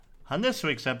On this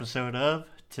week's episode of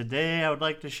Today I Would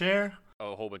Like to Share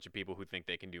A whole bunch of people who think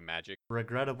they can do magic.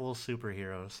 Regrettable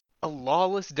Superheroes. A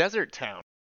lawless desert town.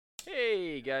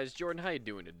 Hey guys, Jordan, how you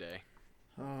doing today?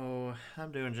 Oh,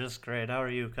 I'm doing just great. How are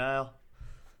you, Kyle?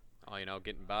 Oh,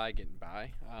 getting by.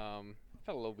 Felt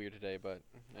a little weird today, but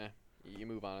you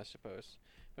move on, I suppose.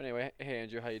 But anyway, hey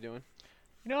Andrew, how you doing?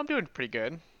 I'm doing pretty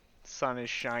good. Sun is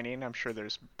shining. I'm sure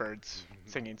there's birds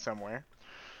singing somewhere.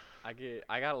 I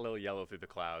got a little yellow through the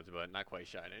clouds, but not quite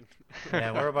shining.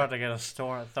 Yeah, we're about to get a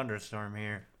thunderstorm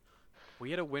here. We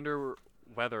had a winter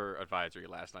weather advisory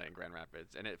last night in Grand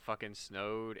Rapids, and it fucking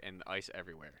snowed and ice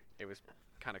everywhere. It was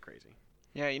kind of crazy.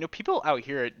 Yeah, people out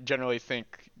here generally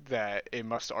think that it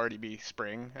must already be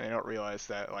spring, and they don't realize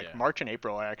that March and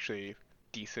April are actually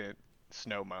decent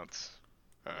snow months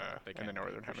in the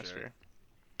northern hemisphere. Sure.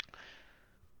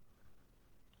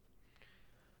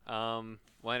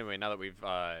 Well, anyway, now that we've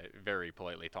very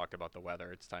politely talked about the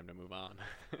weather, it's time to move on.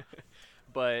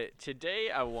 But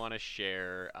today I want to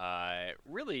share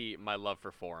really my love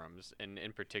for forums, and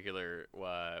in particular,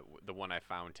 the one I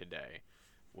found today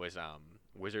was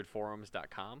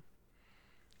wizardforums.com.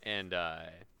 And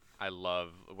I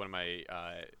love one of my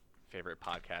favorite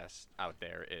podcasts out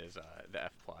there is the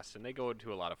F Plus, and they go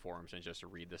to a lot of forums and just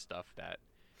read the stuff that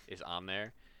is on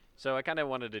there. So I kind of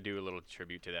wanted to do a little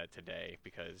tribute to that today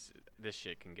because this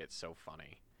shit can get so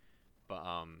funny. But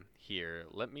here,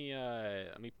 let me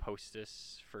post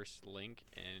this first link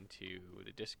into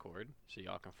the Discord so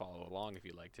y'all can follow along if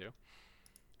you'd like to.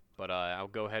 But I'll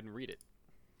go ahead and read it.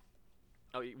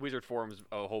 Oh, Wizard Forums,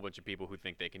 a whole bunch of people who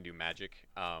think they can do magic.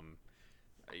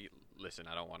 Listen,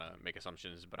 I don't want to make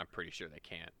assumptions, but I'm pretty sure they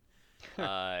can't.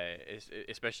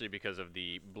 Especially because of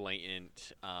the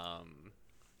blatant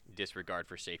disregard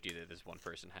for safety that this one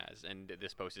person has. And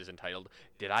this post is entitled,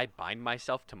 "Did I bind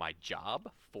myself to my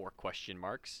job? 4 question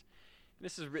marks. And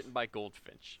this is written by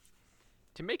Goldfinch.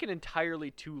 To make an entirely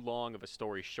too long of a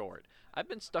story short, I've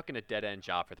been stuck in a dead-end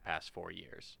job for the past 4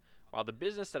 years. While the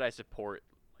business that I support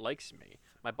likes me,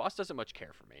 my boss doesn't much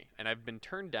care for me, and I've been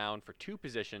turned down for 2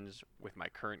 positions with my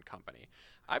current company.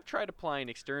 I've tried applying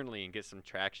externally and get some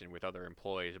traction with other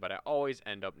employees, but I always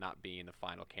end up not being the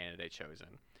final candidate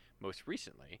chosen. Most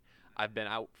recently, I beat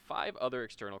out 5 other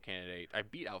external candidates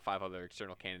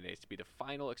to be the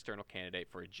final external candidate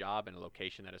for a job in a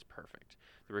location that is perfect.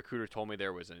 The recruiter told me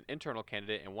there was an internal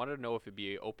candidate and wanted to know if it'd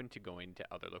be open to going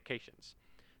to other locations.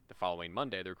 The following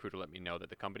Monday, the recruiter let me know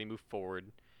that the company moved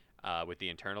forward with the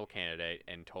internal candidate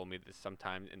and told me that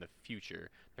sometime in the future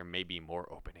there may be more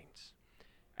openings.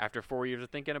 After 4 years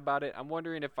of thinking about it, I'm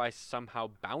wondering if I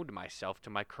somehow bound myself to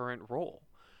my current role.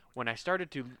 When I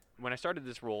started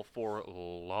this role 4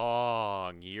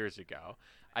 long years ago,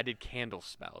 I did candle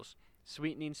spells,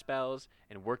 sweetening spells,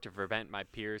 and worked to prevent my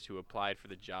peers who applied for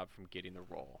the job from getting the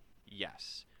role.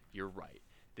 Yes, you're right.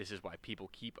 This is why people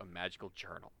keep a magical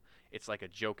journal. It's like a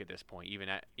joke at this point,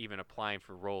 even applying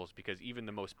for roles, because even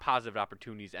the most positive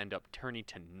opportunities end up turning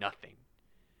to nothing.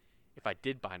 If I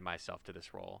did bind myself to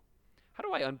this role, how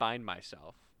do I unbind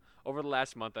myself? Over the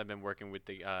last month, I've been working with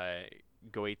the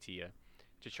Goetia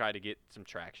to try to get some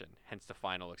traction, hence the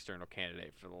final external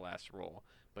candidate for the last role.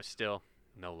 But still,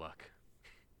 no luck."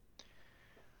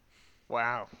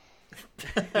 Wow.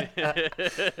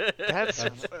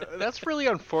 That's really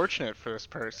unfortunate for this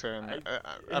person.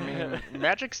 I mean,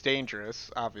 magic's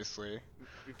dangerous, obviously.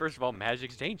 First of all,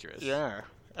 magic's dangerous. Yeah,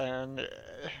 and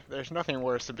there's nothing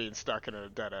worse than being stuck in a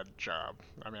dead-end job.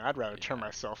 I mean, I'd rather turn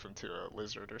myself into a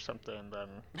lizard or something than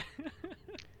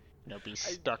be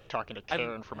stuck talking to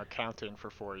Karen from accounting for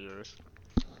 4 years.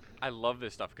 I love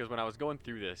this stuff because when I was going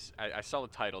through this, I saw the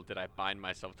title, "Did I bind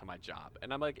myself to my job?"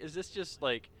 And I'm like, is this just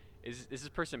like, is this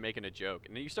person making a joke?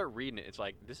 And then you start reading it, it's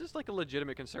like, this is like a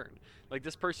legitimate concern. Like,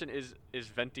 this person is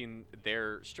venting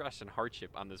their stress and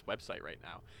hardship on this website right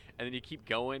now. And then you keep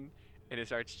going, and it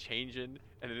starts changing,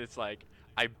 and then it's like,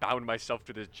 "I bound myself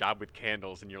to this job with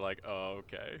candles," and you're like, "Oh,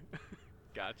 okay."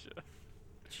 Gotcha.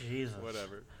 Jesus.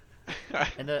 Whatever.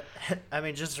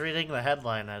 And just reading the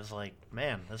headline, I was like,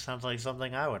 man, this sounds like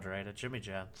something I would write at Jimmy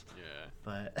John's. Yeah.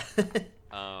 But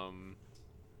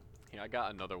I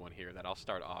got another one here that I'll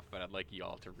start off, but I'd like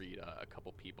y'all to read a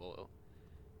couple people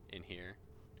in here.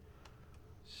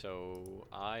 So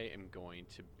I am going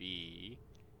to be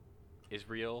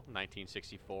Israel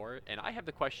 1964, and I have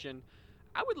the question,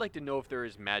 I would like to know if there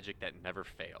is magic that never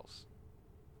fails.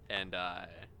 And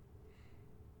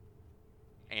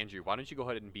Andrew, why don't you go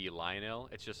ahead and be Lionel?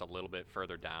 It's just a little bit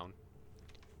further down.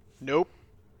 Nope.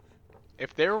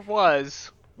 If there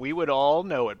was, we would all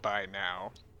know it by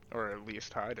now. Or at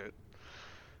least hide it.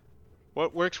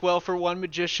 What works well for one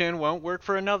magician won't work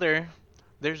for another.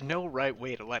 There's no right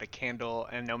way to light a candle,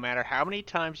 and no matter how many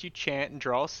times you chant and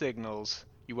draw signals,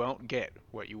 you won't get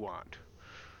what you want.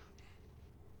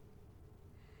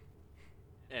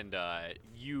 And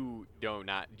you do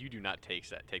not take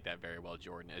that very well,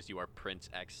 Jordan, as you are Prince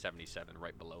X77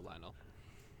 right below Lionel.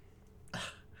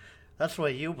 That's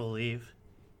what you believe,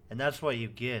 and that's what you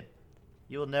get.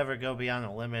 You will never go beyond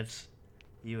the limits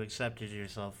you accepted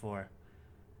yourself for.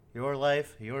 Your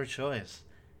life, your choice,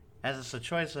 as it's the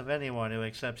choice of anyone who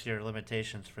accepts your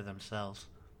limitations for themselves.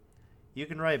 You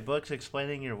can write books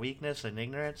explaining your weakness and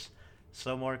ignorance,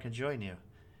 so more can join you.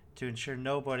 To ensure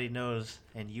nobody knows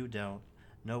and you don't,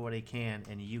 nobody can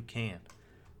and you can't.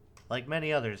 Like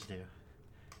many others do.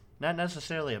 Not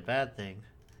necessarily a bad thing.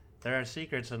 There are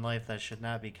secrets in life that should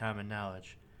not be common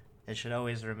knowledge. It should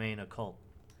always remain occult.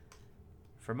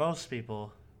 For most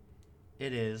people,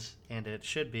 it is, and it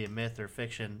should be a myth or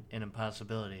fiction, an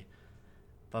impossibility.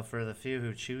 But for the few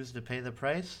who choose to pay the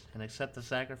price and accept the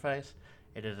sacrifice,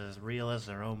 it is as real as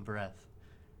their own breath.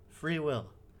 Free will.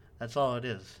 That's all it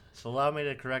is. So allow me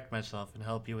to correct myself and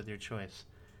help you with your choice.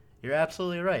 You're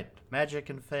absolutely right. Magic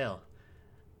can fail.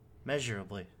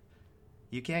 Measurably.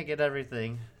 You can't get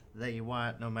everything that you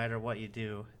want no matter what you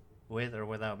do, with or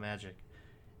without magic.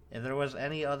 If there was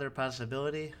any other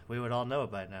possibility, we would all know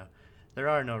it by now. There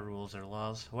are no rules or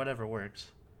laws. Whatever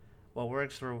works. What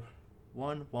works for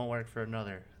one won't work for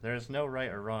another. There is no right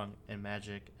or wrong in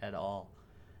magic at all.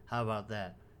 How about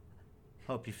that?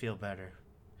 Hope you feel better.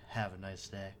 Have a nice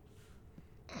day.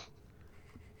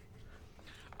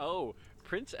 Oh,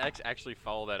 Prince X actually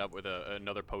followed that up with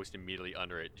another post immediately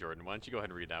under it, Jordan. Why don't you go ahead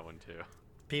and read that one too?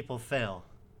 People fail.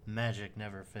 Magic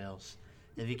never fails.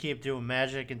 If you keep doing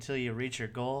magic until you reach your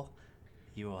goal,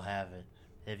 you will have it.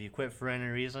 If you quit for any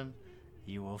reason,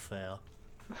 you will fail.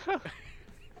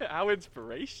 How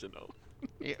inspirational.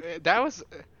 Yeah, that was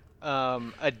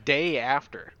a day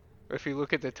after. If you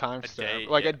look at the timestamp,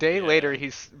 a day later,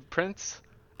 he's Prince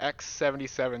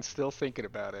X77 still thinking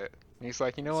about it. And he's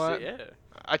like, you know what? Yeah.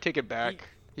 I take it back.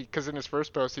 Because in his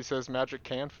first post, he says magic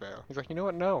can fail. He's like, you know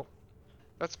what? No.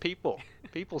 That's people.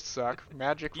 People suck.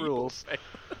 Magic rules.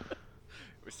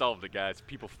 We solved it, guys.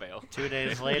 People fail. 2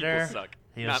 days later, people suck.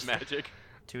 Not magic.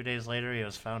 2 days later, he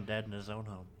was found dead in his own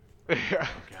home. Yeah. Oh,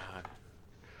 God.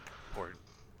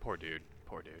 Poor dude.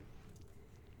 Poor dude.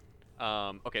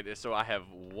 Okay, so I have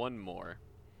one more.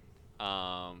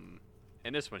 And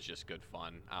this one's just good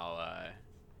fun. I'll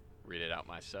read it out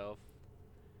myself.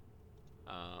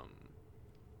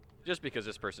 Just because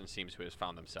this person seems to have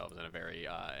found themselves in a very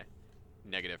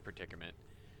negative predicament.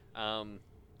 And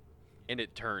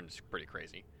it turns pretty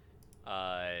crazy.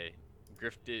 Griftinith.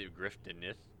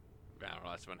 I don't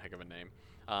know, that's one heck of a name.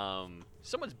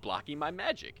 Someone's blocking my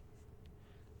magic.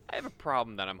 I have a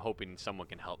problem that I'm hoping someone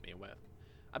can help me with.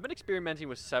 I've been experimenting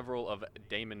with several of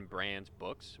Damon Brand's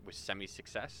books with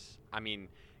semi-success. I mean,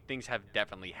 things have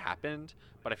definitely happened,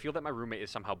 but I feel that my roommate is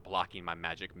somehow blocking my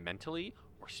magic mentally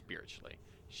or spiritually.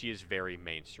 She is very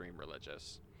mainstream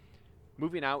religious.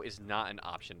 Moving out is not an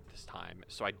option at this time,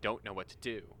 so I don't know what to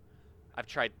do. I've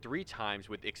tried 3 times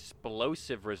with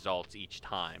explosive results each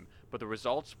time, but the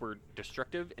results were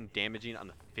destructive and damaging on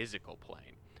the physical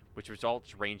plane, with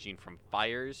results ranging from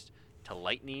fires to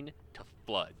lightning to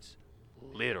floods.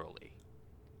 Literally.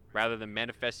 Rather than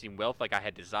manifesting wealth like I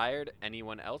had desired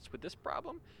anyone else with this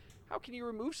problem, how can you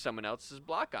remove someone else's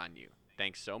block on you?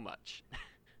 Thanks so much.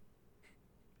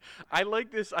 I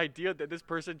like this idea that this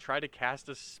person tried to cast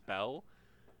a spell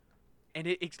and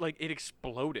it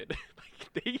exploded.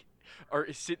 Like they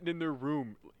are sitting in their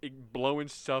room blowing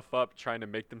stuff up trying to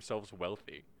make themselves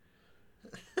wealthy.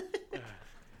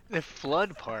 The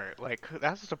flood part,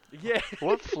 that's yeah.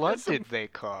 What flood did they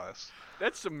cause?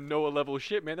 That's some Noah level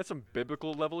shit, man. That's some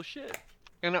biblical level shit.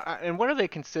 And what are they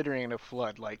considering a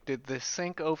flood? Like, did the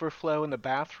sink overflow in the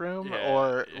bathroom,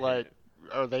 are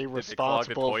they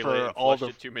responsible for all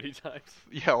the too many times?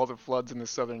 Yeah, all the floods in the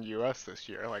southern U.S. this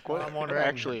year? Like, what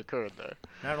actually occurred there?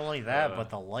 Not only that, but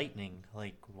the lightning.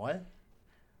 Like, what?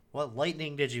 What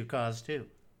lightning did you cause too?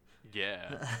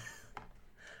 Yeah.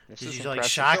 Did you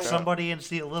shock somebody and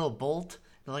see a little bolt?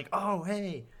 They're like, oh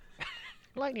hey.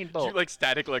 Lightning bolt. Did you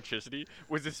static electricity?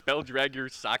 Was the spell drag your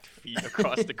socked feet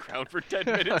across the ground for 10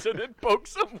 minutes and then poke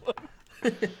someone?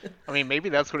 I mean, maybe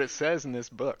that's what it says in this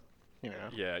book. You know.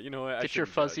 Yeah, you know what? Get your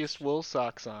fuzziest wool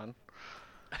socks on.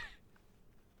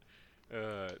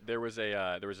 There was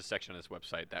a section on this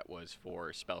website that was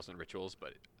for spells and rituals,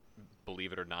 but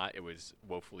believe it or not, it was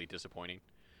woefully disappointing.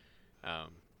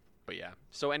 But yeah.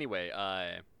 So anyway,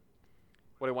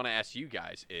 what I want to ask you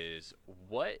guys is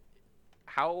what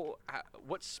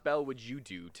spell would you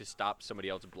do to stop somebody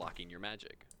else blocking your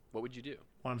magic? what would you do?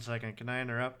 1 second, can I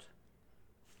interrupt?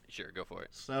 Sure, go for it.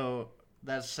 So,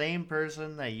 that same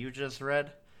person that you just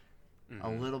read, a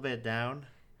little bit down,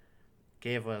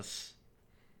 gave us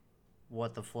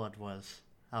what the flood was.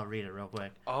 I'll read it real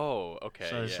quick. Oh, okay.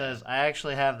 So it yeah. says, I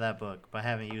actually have that book, but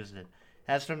haven't used it.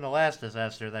 As from the last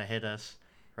disaster that hit us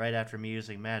right after me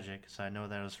using magic, so I know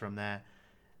that was from that,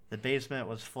 the basement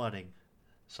was flooding.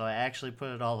 So I actually put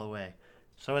it all away.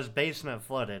 So his basement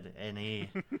flooded, and he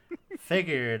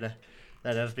figured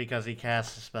that it was because he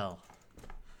cast a spell.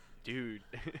 Dude,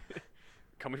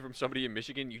 coming from somebody in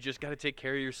Michigan, you just got to take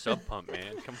care of your sub pump,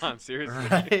 man. Come on, seriously.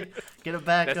 Right? Get a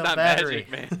backup That's not battery.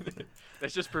 magic, man.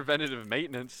 That's just preventative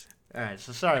maintenance. All right,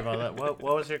 so sorry about that. What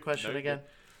was your question No, again?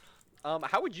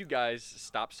 How would you guys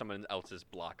stop someone else's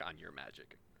block on your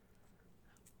magic?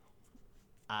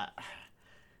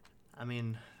 I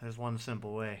mean, there's one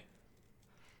simple way.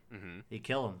 Mm-hmm. You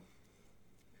kill him.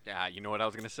 Yeah, you know what I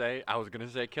was gonna say? I was gonna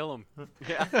say kill him.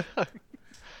 Yeah.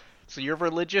 So your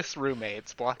religious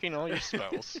roommate's blocking all your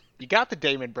spells. You got the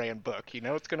Damon Brand book. You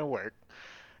know it's gonna work.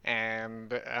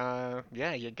 And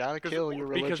yeah, you gotta kill your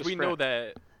religious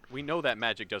because we know that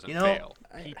magic doesn't You know, fail.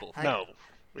 I- People I- fail.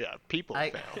 No. Yeah, people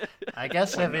I- fail. I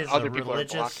guess if When he's other a people are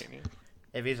religious, blocking you.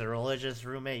 if he's a religious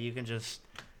roommate, you can just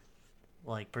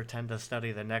like pretend to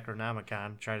study the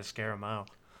Necronomicon, try to scare him out.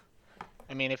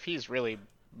 I mean, if he's really,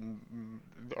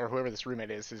 or whoever this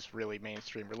roommate is really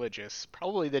mainstream religious,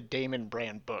 probably the Damon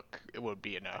Brand book would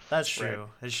be enough. That's right? true.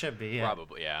 It should be. Yeah.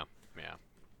 Probably, yeah.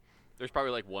 There's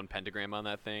probably like one pentagram on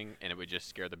that thing, and it would just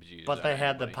scare the bejesus But out they of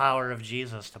had the anybody. power of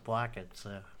Jesus to block it.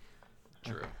 So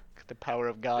True. The power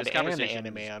of God This and conversation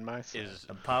anime on my side. Is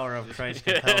the power of Christ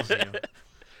compels you.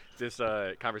 This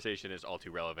conversation is all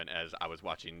too relevant as I was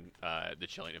watching The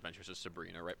Chilling Adventures of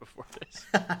Sabrina right before this.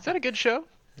 Is that a good show?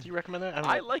 Do you recommend that?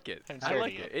 I like it. haven't I started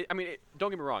like yet. it. I mean, don't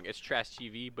get me wrong. It's trash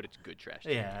TV, but it's good trash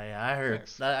TV. Yeah, I heard.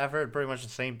 Nice. I've heard pretty much the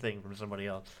same thing from somebody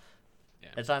else. Yeah.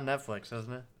 It's on Netflix,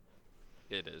 isn't it?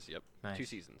 It is. Yep. Nice. 2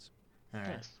 seasons. All right,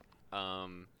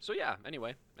 Nice. So yeah.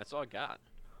 Anyway, that's all I got.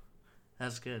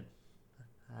 that's good.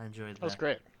 I enjoyed that. That was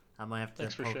great. I might have to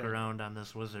Thanks for poke sharing. around on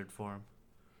this wizard form.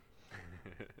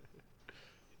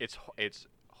 It's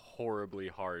horribly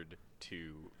hard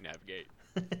to navigate.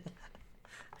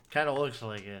 Kind of looks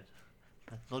like it.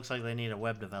 It looks like they need a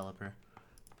web developer.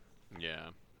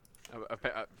 Yeah.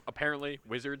 Apparently,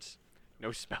 wizards,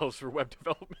 no spells for web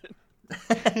development.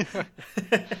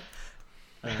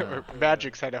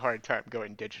 Magic's had a hard time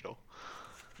going digital.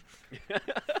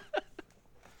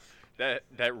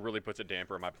 That really puts a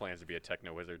damper on my plans to be a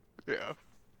techno wizard. Yeah.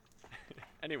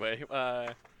 Anyway,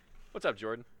 what's up,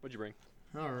 Jordan? What'd you bring?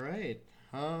 All right.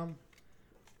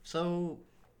 So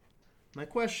my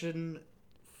question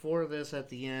for this at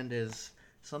the end is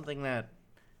something that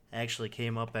actually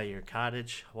came up at your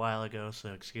cottage a while ago.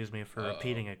 So excuse me for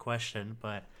repeating a question,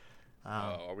 but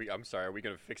I'm sorry. Are we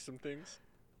gonna fix some things?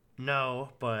 no.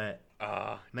 But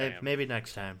Damn. maybe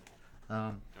next time.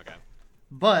 Okay.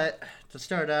 But to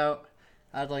start out,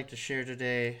 I'd like to share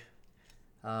today.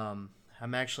 I'm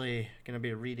actually going to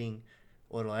be reading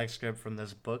a little excerpt from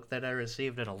this book that I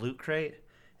received in a loot crate,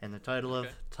 and the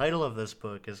title of this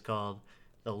book is called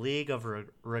 "The League of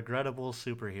Regrettable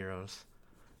Superheroes."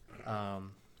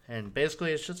 And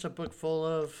basically, it's just a book full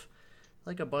of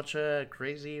like a bunch of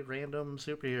crazy random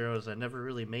superheroes that never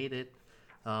really made it.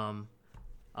 I'll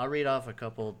read off a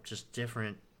couple just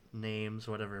different names,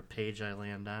 whatever page I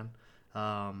land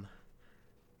on.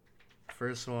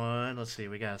 First one, let's see,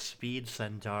 we got Speed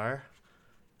Centaur.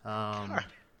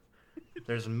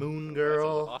 There's Moon That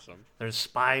Girl. sounds awesome. There's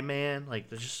Spy Man. Like,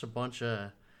 there's just a bunch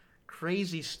of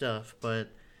crazy stuff. But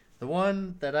the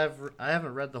one that I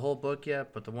haven't read the whole book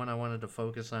yet, but the one I wanted to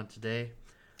focus on today,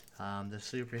 the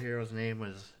superhero's name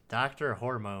was Dr.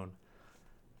 Hormone.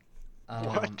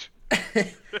 What?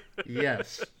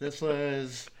 Yes, this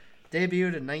was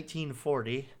debuted in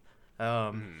 1940.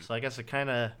 So I guess it kind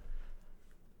of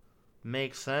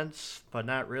makes sense, but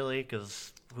not really,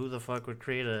 because who the fuck would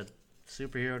create a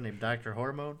superhero named Dr.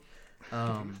 Hormone?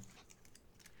 And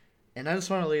I just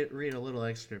want to read a little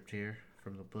excerpt here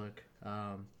from the book.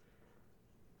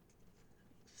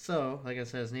 So, like I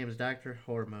said, his name is Dr.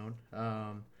 Hormone.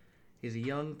 He's a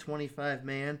young 25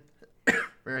 man,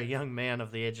 or a young man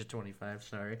of the age of 25,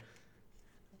 sorry.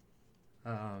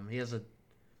 He has a...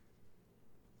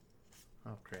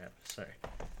 Oh, crap. Sorry.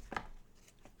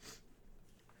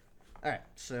 Alright,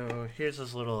 so here's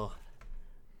his little,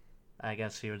 I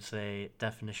guess you would say,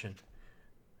 definition.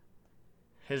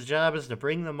 His job is to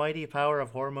bring the mighty power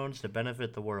of hormones to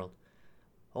benefit the world.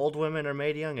 Old women are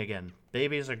made young again.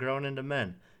 Babies are grown into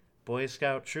men. Boy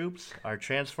Scout troops are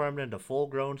transformed into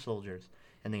full-grown soldiers.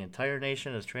 and the entire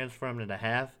nation is transformed into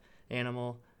half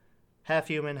animal, half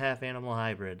human, half animal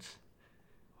hybrids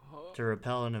to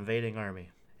repel an invading army.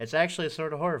 It's actually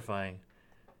sort of horrifying.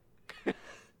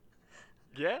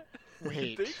 Yeah?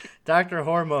 Wait. Dr.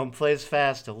 Hormone plays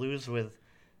fast to loose with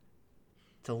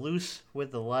the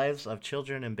lives of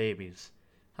children and babies.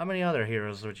 How many other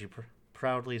heroes would you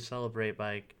proudly celebrate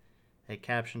by a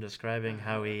caption describing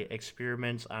how he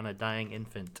experiments on a dying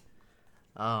infant?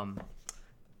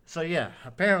 So yeah,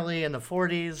 apparently in the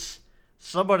 40s,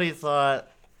 somebody thought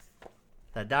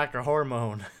that Dr.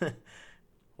 Hormone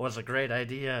was a great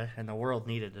idea and the world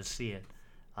needed to see it.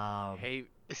 Hey,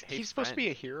 Is he supposed to be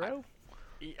a hero?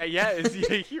 yeah, is he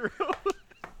a hero?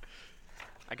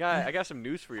 I got some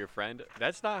news for you, friend.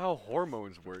 That's not how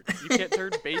hormones work. You can't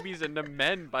turn babies into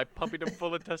men by pumping them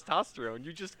full of testosterone.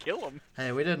 You just kill them.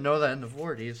 Hey, we didn't know that in the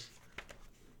 40s.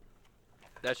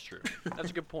 That's true. That's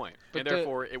a good point. But And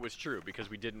therefore, it was true because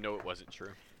we didn't know it wasn't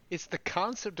true. Is the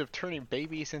concept of turning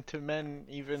babies into men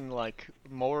even like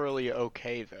morally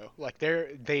okay though? Like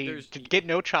they get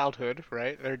no childhood,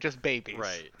 right? They're just babies.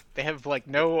 Right. They have like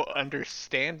no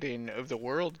understanding of the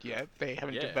world yet. They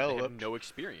haven't Yeah, developed. they have no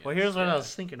experience. Well, here's what Yeah. I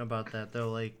was thinking about that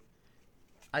though. Like,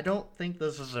 I don't think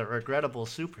this is a regrettable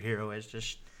superhero. It's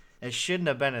just it shouldn't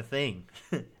have been a thing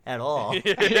at all. So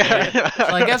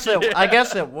I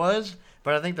guess it was,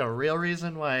 but I think the real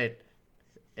reason why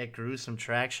it grew some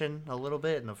traction a little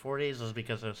bit in the 40s was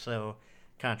because it was so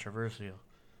controversial.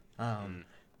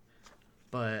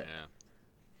 But Yeah.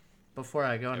 before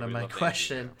I go into we my love the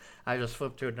question, anti-hero. I just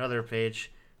flipped to another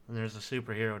page, and there's a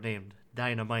superhero named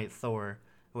Dynamite Thor,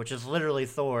 which is literally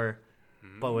Thor,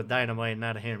 but with dynamite,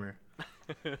 not a hammer.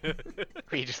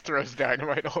 He just throws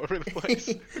dynamite all over the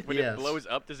place. When Yes. it blows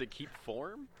up, does it keep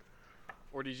form?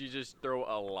 Or did you just throw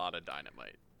a lot of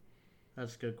dynamite?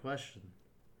 That's a good question.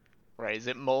 Right? Is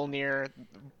it Mjolnir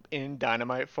in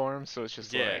dynamite form? So it's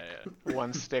just Yeah, like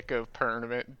one stick of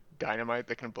permanent dynamite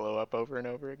that can blow up over and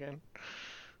over again.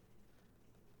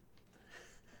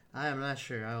 I am not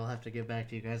sure. I will have to get back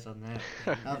to you guys on that.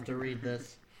 I'll have to read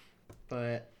this.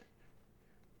 But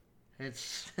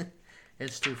it's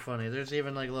it's too funny. There's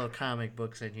even like little comic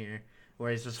books in here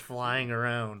where he's just flying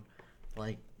around,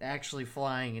 like actually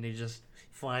flying, and he just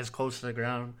flies close to the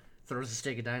ground, throws a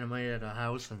stick of dynamite at a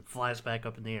house, and flies back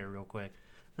up in the air real quick.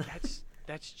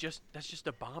 That's just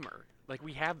a bomber. Like,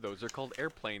 we have those. They're called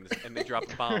airplanes, and they drop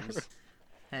bombs.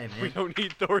 Hey We man, don't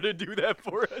need Thor to do that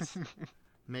for us.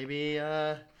 maybe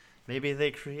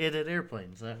they created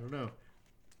airplanes. I don't know.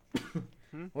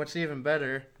 What's even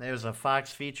better? There was a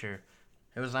Fox feature.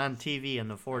 It was on TV in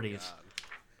the 40s.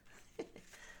 God,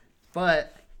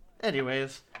 But,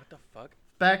 anyways, what the fuck?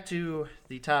 back to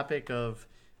the topic of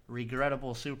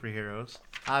regrettable superheroes.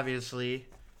 Obviously,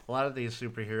 a lot of these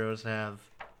superheroes have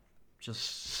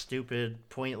just stupid,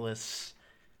 pointless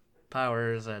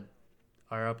powers that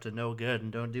are up to no good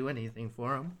and don't do anything for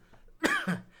them.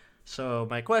 So,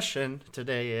 my question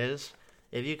today is,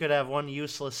 if you could have one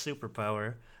useless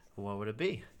superpower, what would it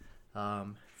be?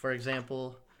 For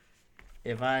example,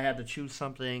 if I had to choose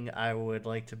something, I would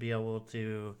like to be able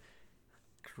to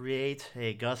create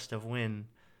a gust of wind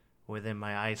within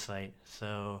my eyesight.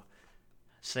 So,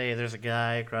 say there's a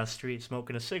guy across the street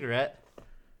smoking a cigarette.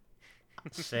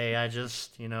 Say I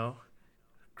just,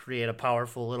 create a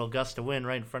powerful little gust of wind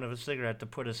right in front of a cigarette to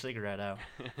put a cigarette out.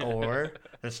 Or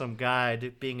there's some guy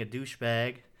being a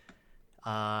douchebag,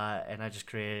 and I just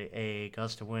create a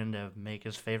gust of wind to make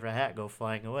his favorite hat go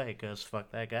flying away, because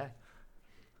fuck that guy.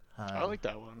 I like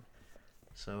that one.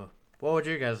 So, what would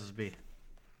your guys' be?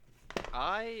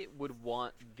 I would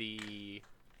want the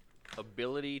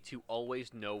ability to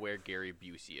always know where Gary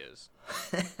Busey is.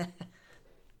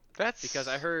 That's Because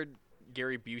I heard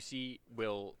Gary Busey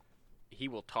will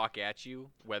talk at you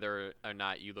whether or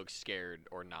not you look scared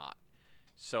or not.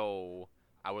 So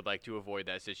I would like to avoid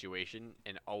that situation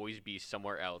and always be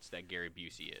somewhere else that Gary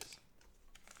Busey is.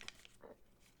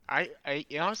 I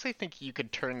honestly think you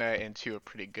could turn that into a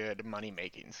pretty good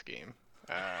money-making scheme.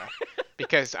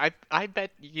 Because I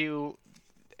bet you,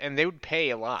 and they would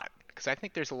pay a lot, because I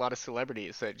think there's a lot of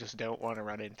celebrities that just don't want to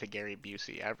run into Gary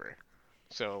Busey ever.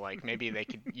 So like maybe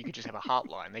you could just have a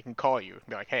hotline. They can call you and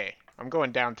be like, "Hey, I'm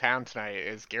going downtown tonight.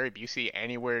 Is Gary Busey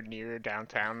anywhere near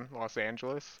downtown Los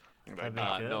Angeles?" And be like, That'd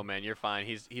be "No, good. No, man, you're fine.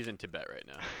 He's in Tibet right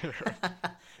now.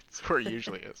 that's where he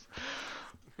usually is."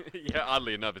 Yeah,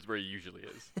 oddly enough, it's where he usually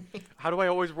is. How do I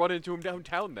always run into him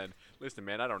downtown then? Listen,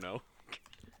 man, I don't know.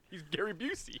 He's Gary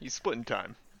Busey. He's splitting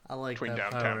time I like between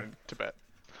that downtown power. and Tibet.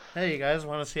 Hey, you guys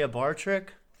want to see a bar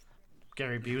trick?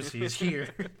 Gary Busey's here.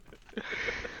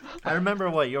 I remember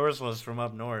what yours was from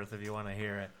up north, if you want to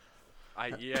hear it.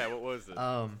 Yeah, what was it?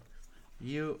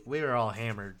 we were all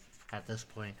hammered at this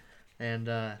point, and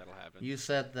That'll happen. you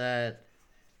said that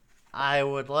I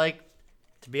would like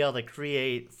to be able to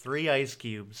create 3 ice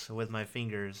cubes with my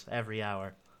fingers every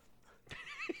hour.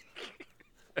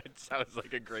 It sounds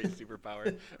like a great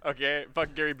superpower. Okay,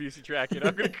 fuck Gary Busey tracking.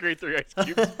 I'm gonna create 3 ice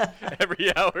cubes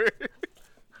every hour.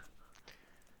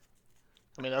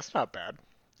 I mean, that's not bad.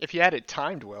 If you had it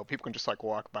timed well, people can just like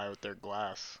walk by with their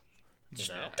glass, you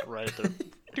know, Yeah. right at their.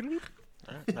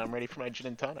 Alright, now I'm ready for my gin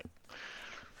and tonic.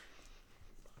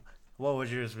 What would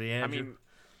yours be, Andrew?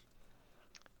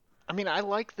 I mean, I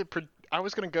like I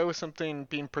was gonna go with something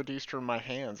being produced from my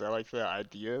hands. I like the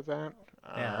idea of that.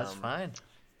 Yeah, that's fine.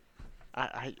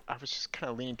 I was just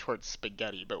kind of leaning towards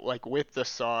spaghetti, but like with the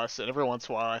sauce, and every once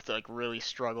in a while I have to like really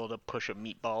struggle to push a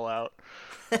meatball out.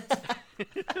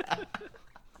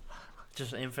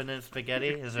 Just infinite spaghetti?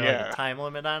 Is there Yeah. like a time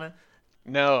limit on it?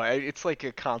 No, it's like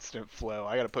a constant flow.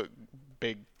 I gotta put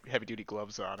big, heavy-duty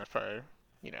gloves on if I,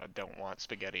 don't want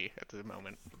spaghetti at the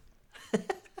moment.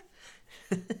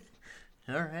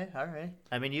 All right.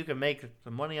 I mean, you can make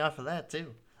some money off of that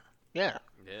too, Yeah,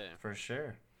 Yeah. for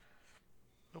sure.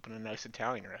 open a nice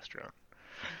Italian restaurant.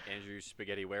 Andrew's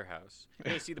Spaghetti Warehouse.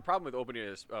 Hey, see, the problem with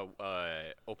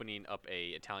opening up a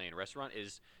Italian restaurant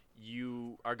is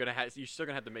you're still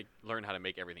gonna have to learn how to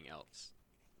make everything else.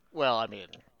 Well, I mean,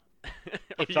 Or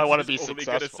if you I want to just be only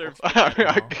gonna successful, serve I mean,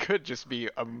 I No. could just be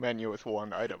a menu with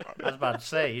one item on I was it. about to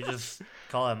say, you just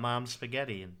call it mom's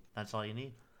spaghetti, and that's all you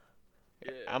need.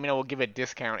 Yeah. I mean, I will give a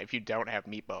discount if you don't have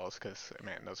meatballs, because,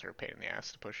 man, those are a pain in the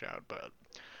ass to push out, but,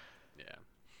 Yeah.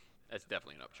 That's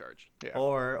definitely an upcharge. yeah.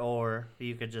 Or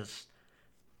you could just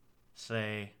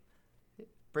say,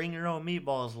 bring your own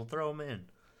meatballs, we'll throw them in.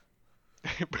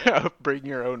 Bring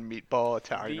your own meatball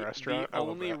Italian The restaurant. I love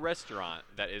only that. restaurant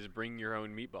that is bring your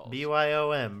own meatballs.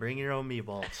 BYOM, bring your own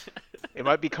meatballs. It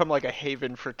might become like a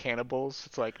haven for cannibals.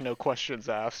 It's like no questions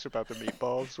asked about the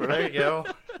meatballs. There you go.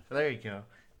 There you go.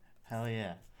 Hell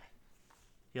yeah.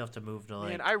 You have to move to like...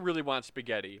 Man, I really want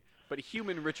spaghetti, but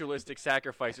human ritualistic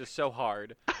sacrifice is so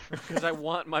hard because I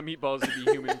want my meatballs to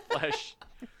be human flesh.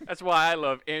 That's why I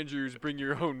love Andrew's Bring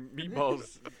Your Own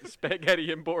Meatballs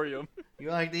Spaghetti Emporium. You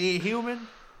like to eat human?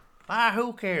 Ah,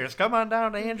 who cares? Come on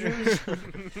down to Andrew's.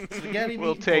 Spaghetti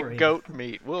We'll meat take emporium. goat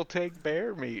meat. We'll take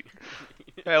bear meat.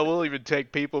 Hell, we'll even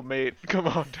take people meat. Come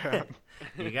on down.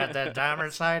 You got that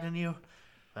Dahmer side in you?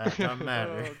 That doesn't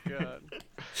matter. Oh god.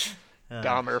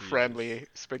 Dahmer-friendly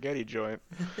spaghetti joint.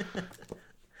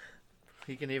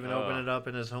 He can even open it up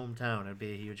in his hometown. It'd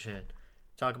be a huge hit.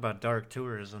 Talk about dark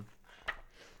tourism.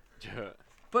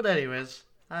 But anyways,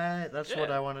 that's what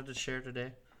Yeah. I wanted to share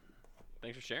today.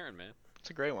 Thanks for sharing, man.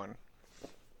 It's a great one.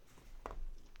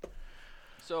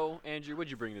 So, Andrew,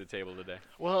 what'd you bring to the table today?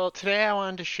 Well, today I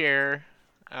wanted to share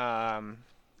a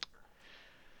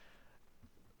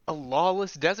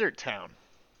lawless desert town.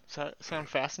 Does that sound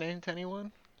fascinating to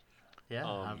anyone? Yeah,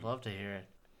 I'd love to hear it.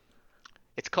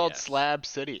 It's called Yes. Slab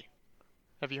City.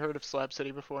 Have you heard of Slab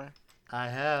City before? I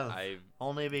have. I've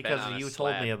Only been because on a you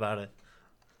told me slab. about it.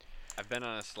 been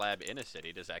on a slab in a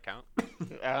city. Does that count?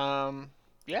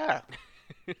 Yeah,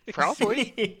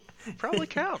 probably. Probably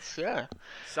counts, yeah.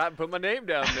 Stop, put my name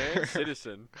down there,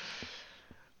 citizen.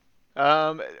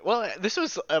 Well, this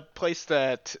was a place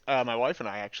that my wife and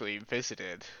I actually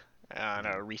visited on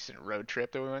a recent road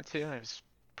trip that we went to. It was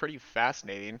pretty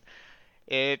fascinating.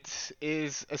 It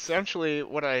is essentially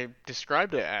what I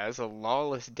described it as, a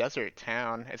lawless desert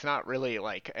town. It's not really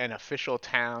like an official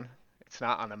town. It's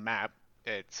not on the map.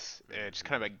 It's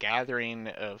kind of a gathering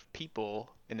of people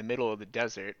in the middle of the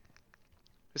desert.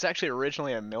 It's actually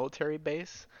originally a military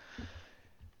base.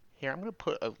 Here, I'm going to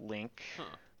put a link Huh.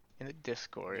 in the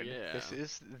Discord. Yeah. This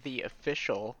is the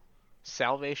official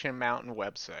Salvation Mountain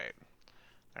website.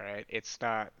 All right, it's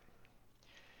not.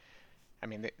 I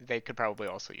mean, they could probably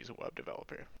also use a web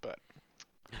developer, but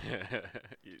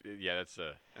Yeah, that's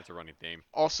a running theme.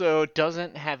 also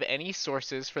doesn't have any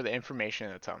sources for the information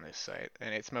that's on this site,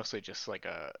 and it's mostly just like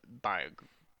a bio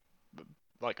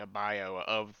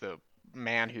of the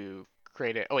man who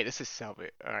created. Oh wait, this is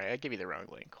Salvation. All right, I gave you the wrong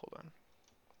link. Hold on.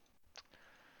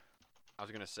 I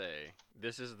was gonna say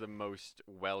this is the most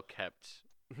well-kept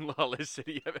lawless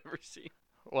city I've ever seen.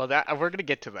 Well, we're gonna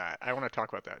get to that. I want to talk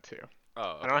about that too.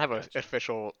 Oh, I don't have an gotcha.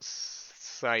 official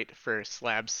site for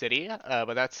Slab City,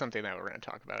 but that's something that we're going to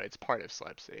talk about. It's part of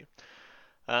Slab City.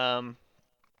 All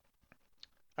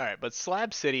right, but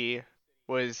Slab City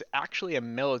was actually a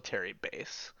military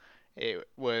base. It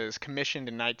was commissioned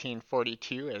in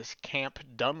 1942 as Camp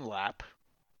Dunlap.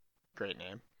 Great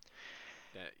name.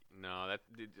 No,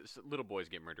 little boys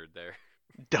get murdered there.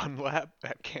 Dunlap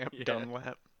at Camp Yeah.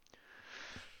 Dunlap.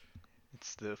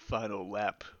 It's the final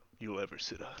lap you'll ever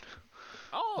sit on.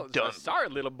 Oh, Done. sorry,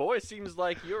 little boy. Seems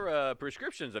like your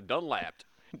prescriptions have done lapped.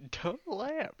 Done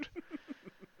lapped.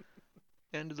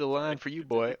 End of the line for you,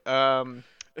 boy.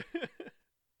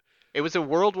 It was a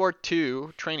World War II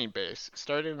training base.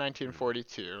 Started in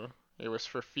 1942. It was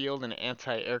for field and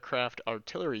anti-aircraft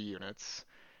artillery units.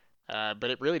 But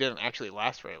it really didn't actually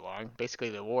last very long. Basically,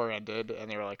 the war ended,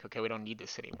 and they were like, okay, we don't need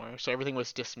this anymore. So everything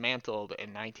was dismantled in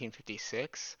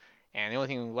 1956, and the only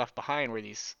thing left behind were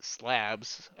these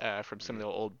slabs from some of the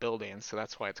old buildings, so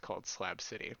that's why it's called Slab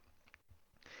City.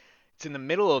 It's in the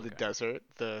middle of the desert,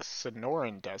 the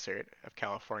Sonoran Desert of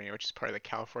California, which is part of the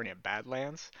California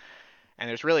Badlands, and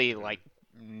there's really, like,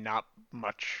 not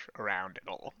much around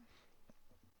at all.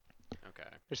 Okay.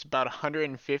 There's about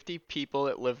 150 people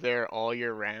that live there all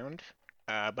year round,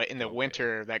 but in the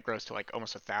winter that grows to like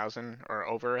almost 1,000 or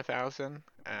over 1,000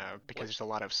 because there's a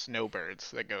lot of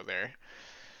snowbirds that go there.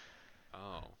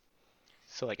 Oh.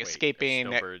 So like Wait, escaping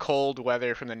snowbirds... cold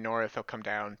weather from the north, they'll come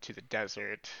down to the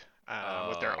desert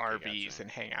with their RVs gotcha.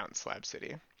 and hang out in Slab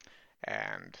City,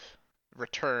 and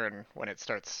return when it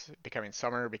starts becoming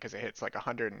summer because it hits like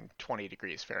 120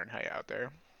 degrees Fahrenheit out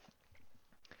there.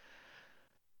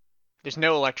 There's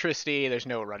no electricity, there's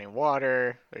no running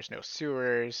water, there's no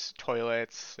sewers,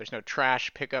 toilets, there's no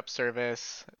trash pickup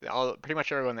service. Pretty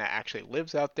much everyone that actually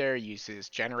lives out there uses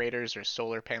generators or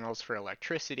solar panels for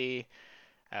electricity.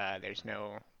 There's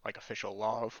no like official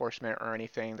law enforcement or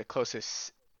anything. The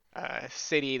closest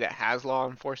city that has law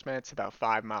enforcement is about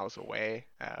 5 miles away,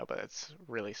 but it's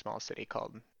a really small city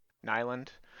called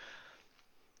Nyland.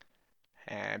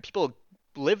 And people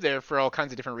live there for all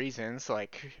kinds of different reasons.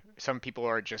 Like some people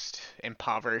are just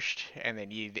impoverished and they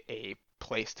need a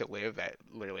place to live that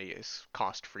literally is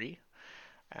cost free.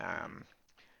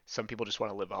 Some people just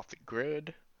want to live off the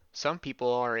grid. Some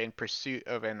people are in pursuit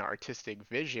of an artistic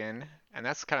vision, and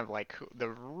that's kind of like the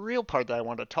real part that I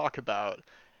want to talk about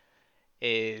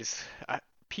is a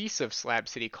piece of Slab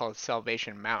City called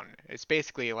Salvation Mountain. It's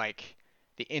basically like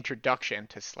the introduction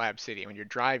to Slab City. When you're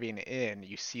driving in,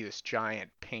 you see this giant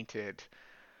painted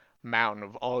mountain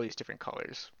of all these different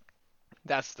colors.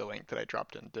 That's the link that I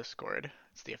dropped in Discord.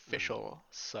 It's the official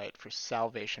site for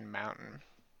Salvation Mountain.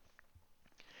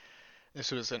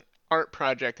 This was an art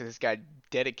project that this guy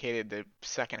dedicated the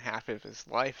second half of his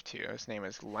life to. His name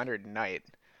is Leonard Knight.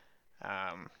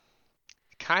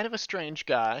 Kind of a strange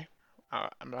guy.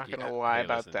 I'm not going to lie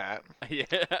about that. Yeah,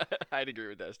 I'd agree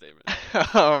with that statement.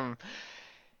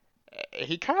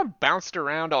 He kind of bounced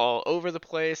around all over the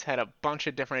place, had a bunch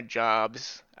of different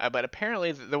jobs, but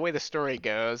apparently the way the story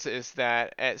goes is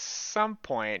that at some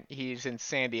point he's in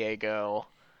San Diego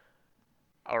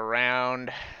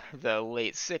around the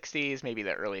late 60s, maybe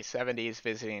the early 70s,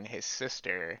 visiting his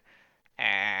sister,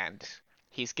 and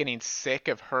he's getting sick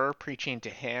of her preaching to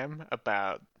him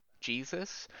about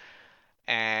Jesus,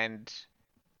 and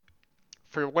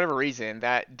for whatever reason,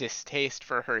 that distaste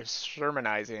for her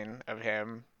sermonizing of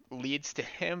him leads to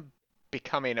him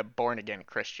becoming a born-again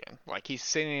Christian. Like, he's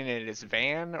sitting in his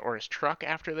van or his truck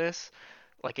after this,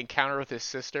 like, encounter with his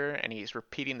sister, and he's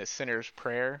repeating the sinner's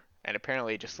prayer, and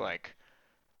apparently just, like,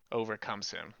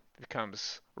 overcomes him.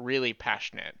 Becomes really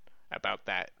passionate about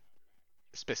that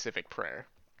specific prayer.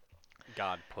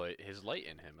 God put his light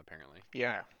in him, apparently.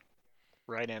 Yeah,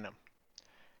 right in him.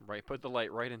 Right, put the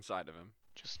light right inside of him.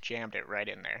 Just jammed it right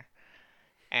in there.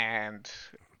 And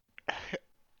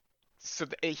so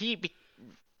he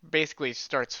basically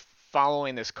starts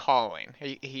following this calling.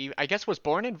 He I guess was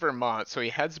born in Vermont, so he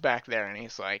heads back there and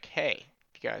he's like, "Hey,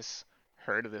 you guys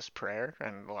heard of this prayer?"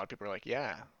 And a lot of people are like,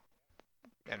 "Yeah."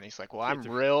 And he's like, "Well, I'm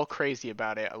real crazy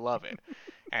about it. I love it."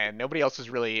 And nobody else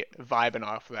was really vibing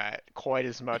off that quite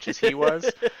as much as he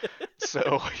was.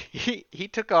 So he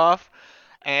took off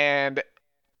and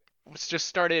just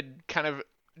started kind of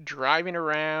driving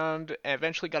around, and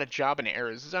eventually got a job in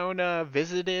Arizona,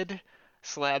 visited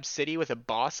Slab City with a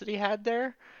boss that he had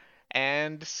there,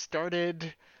 and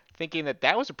started thinking that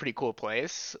that was a pretty cool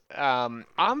place. On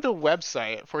the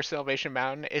website for Salvation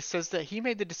Mountain, it says that he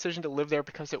made the decision to live there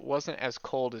because it wasn't as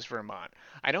cold as Vermont.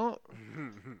 I don't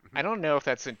know if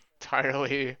that's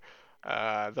entirely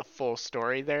the full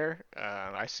story there.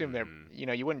 I assume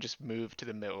you wouldn't just move to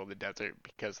the middle of the desert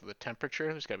because of the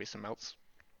temperature. There's got to be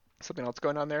something else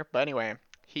going on there. But anyway,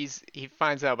 he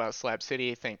finds out about Slab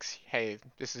City, thinks, hey,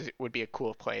 would be a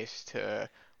cool place to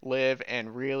live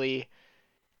and really,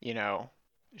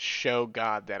 show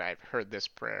God that I've heard this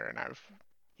prayer and I've,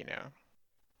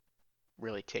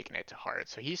 really taken it to heart.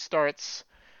 So he starts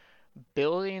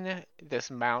building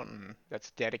this mountain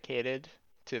that's dedicated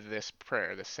to this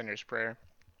prayer, the sinner's prayer.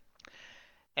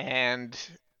 And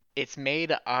it's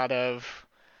made out of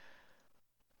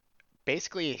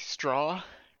basically straw.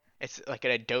 It's like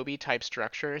an adobe type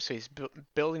structure, so he's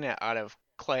building it out of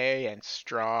clay and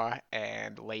straw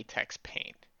and latex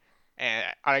paint. And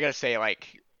I gotta say,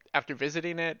 like, after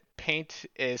visiting it, paint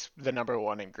is the number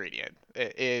one ingredient.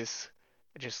 It is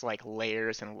just like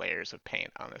layers and layers of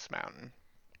paint on this mountain.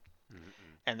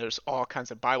 Mm-mm. And there's all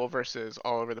kinds of Bible verses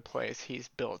all over the place. He's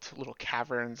built little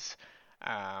caverns.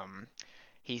 Um,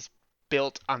 he's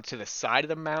built onto the side of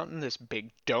the mountain this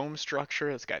big dome structure.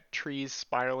 It's got trees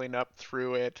spiraling up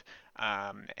through it,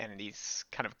 and these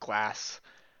kind of glass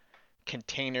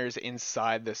containers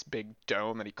inside this big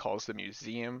dome that he calls the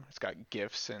museum. It's got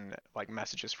gifts and like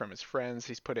messages from his friends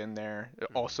he's put in there.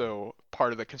 Mm. Also,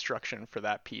 part of the construction for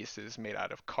that piece is made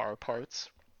out of car parts,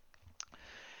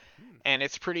 Mm. and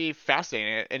it's pretty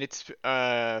fascinating. And it's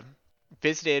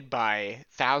visited by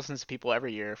thousands of people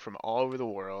every year from all over the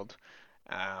world.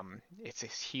 It's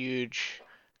this huge,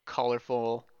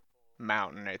 colorful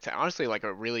mountain. It's honestly like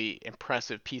a really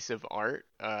impressive piece of art,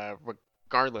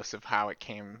 regardless of how it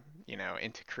came,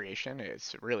 into creation.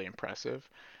 It's really impressive.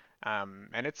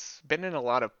 And it's been in a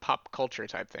lot of pop culture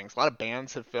type things. A lot of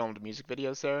bands have filmed music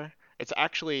videos there. It's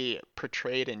actually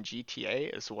portrayed in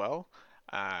GTA as well.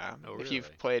 Oh, If really?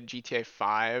 you've played GTA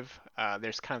 5,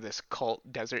 there's kind of this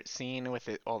cult desert scene with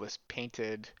all this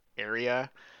painted area,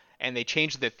 and they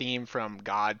changed the theme from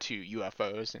God to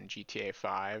UFOs in GTA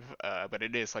 5, but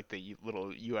it is like the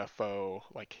little UFO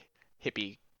like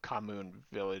hippie commune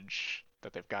village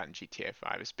that they've got in GTA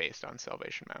 5 is based on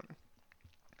Salvation Mountain.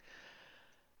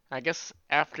 I guess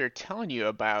after telling you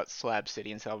about Slab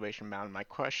City and Salvation Mountain, my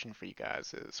question for you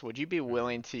guys is, would you be Mm.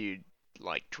 willing to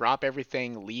like drop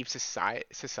everything, leave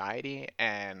society,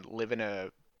 and live in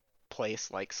a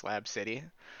place like Slab City?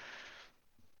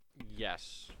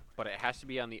 Yes, but it has to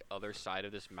be on the other side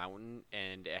of this mountain,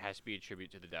 and it has to be a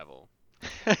tribute to the devil.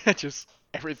 Just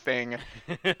everything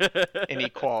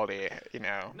inequality,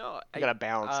 No, you gotta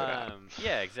balance it out.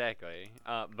 yeah, exactly.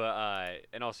 But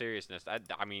in all seriousness,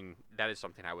 I mean, that is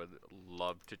something I would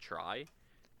love to try,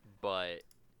 but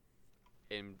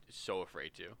am so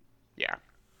afraid to. Yeah.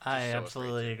 I Just so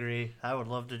afraid to. absolutely agree. I would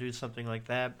love to do something like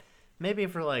that. Maybe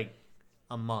for like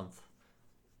a month.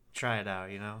 Try it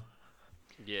out, you know?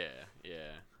 Yeah,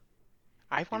 yeah.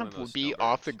 I Be one want of to those be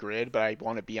off the snowbirds. grid, but I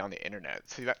want to be on the internet.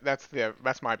 See,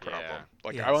 that's my Yeah, problem.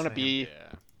 Like, I Yeah, want to same. be.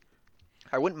 yeah.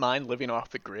 I wouldn't mind living off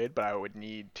the grid, but I would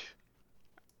need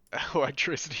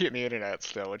electricity and the internet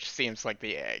still, which seems like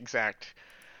the exact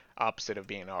opposite of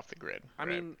being off the grid, I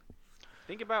right? mean,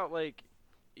 think about like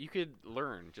you could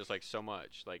learn just like so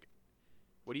much. Like,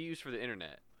 what do you use for the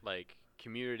internet? Like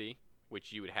Community,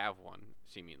 which you would have one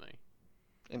seemingly,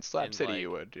 In Slab and City,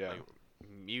 you would, yeah. like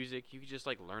music, you could just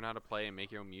like learn how to play and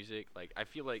make your own music. Like, I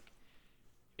feel like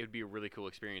it would be a really cool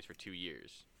experience for 2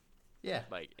 years. Yeah,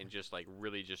 Like, and just like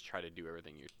really just try to do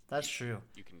everything that's true.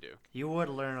 you can do, You would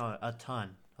learn a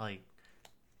ton. Like,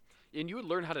 and you would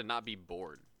learn how to not be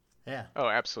bored. yeah. Oh,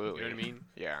 You know what absolutely. I mean?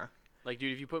 Yeah. Like,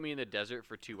 dude, if you put me in the desert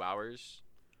for 2 hours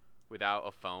without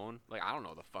a phone, like I don't know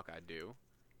what the fuck I'd do.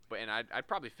 But and I'd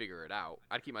probably figure it out.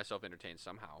 I'd keep myself entertained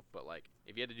somehow. But like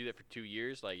if you had to do that for 2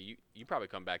 years, like you probably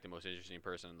come back the most interesting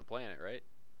person on the planet, right?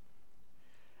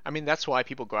 I mean, that's why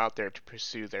people go out there to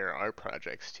pursue their art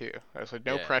projects too. There's like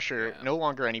no Yeah, pressure, yeah. no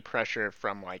longer any pressure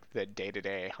from like the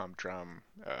day-to-day humdrum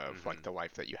of like Mhm. the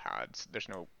life that you had. There's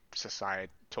no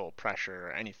societal pressure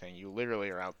or anything. You literally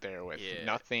are out there with Yeah.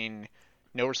 nothing,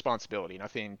 no responsibility,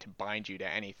 nothing to bind you to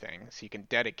anything. So you can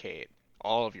dedicate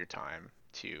all of your time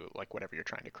to like whatever you're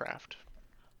trying to craft.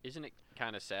 Isn't it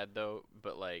kind of sad though?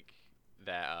 But like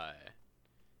that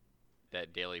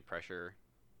that daily pressure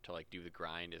to like do the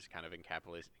grind is kind of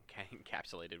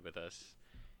encapsulated with us.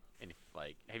 And if,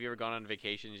 like, have you ever gone on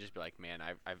vacation and just be like, man,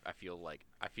 I feel like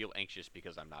I feel anxious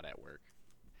because I'm not at work.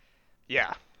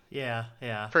 Yeah, Yeah,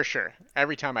 yeah. for sure.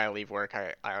 Every time I leave work,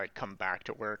 I like come back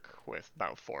to work with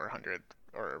about 400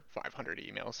 or 500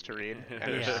 emails to read,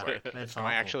 and it's just Yeah, like, that's am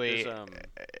I awful. There's actually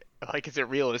like, is it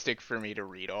realistic for me to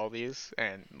read all these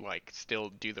and like still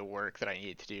do the work that I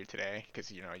need to do today?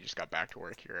 Because you just got back to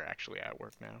work, you're actually at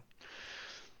work now.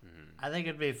 mhm. I think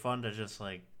it'd be fun to just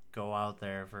like go out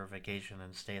there for a vacation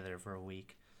and stay there for a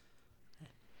week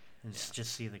and Yeah.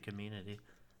 just see the community.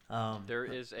 There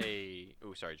is a.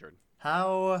 Oh, sorry, Jordan.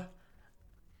 How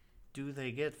do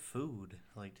they get food?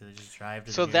 Like, do they just drive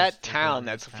to the So that nearest like town whatever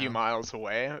this that's a few town? miles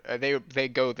away, they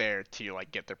go there to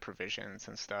like get their provisions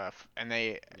and stuff, and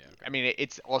Yeah. I Okay. mean,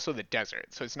 it's also the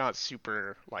desert, so it's not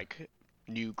super like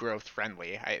new growth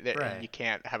friendly. Right. You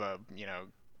can't have a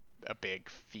big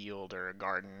field or a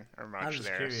garden or I'm much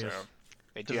just there, so curious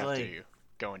they do because have like to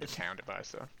go into it's town to buy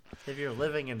stuff. if you're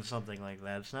living in something like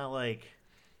that, it's not like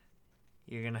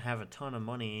you're gonna have a ton of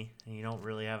money and you don't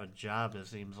really have a job. It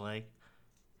seems like,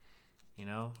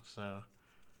 so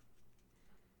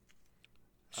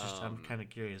it's just I'm kind of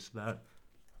curious about.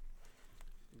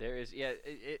 There is, yeah.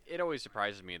 It always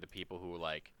surprises me the people who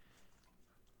like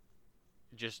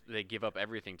just they give up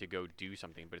everything to go do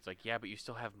something, but it's like, yeah, but you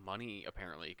still have money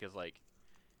apparently, because like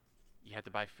you have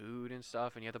to buy food and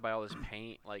stuff, and you have to buy all this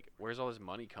paint. Like, where's all this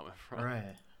money coming from?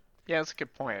 Right. Yeah, that's a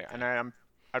good point. And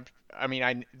I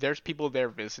mean, there's people there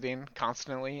visiting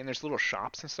constantly, and there's little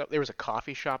shops and stuff. There was a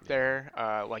coffee shop there.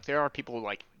 Like there are people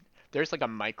like, there's like a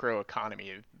micro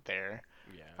economy there.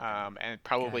 Yeah. Okay. And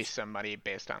probably Gotcha. some money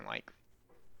based on like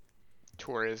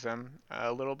tourism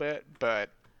a little bit, but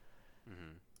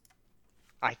Mhm.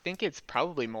 I think it's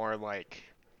probably more like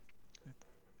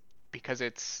because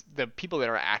it's the people that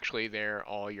are actually there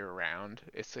all year round.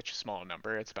 It's such a small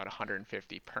number. It's about 150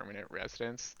 permanent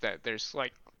residents that there's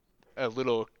like a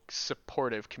little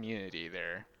supportive community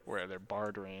there where they're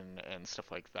bartering and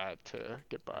stuff like that to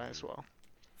get by as Mhm. well.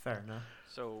 Fair enough.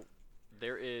 So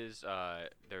there's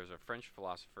a French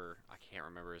philosopher, I can't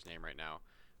remember his name right now,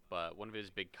 but one of his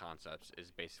big concepts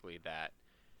is basically that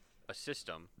a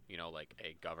system, like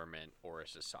a government or a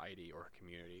society or a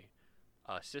community,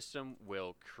 a system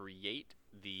will create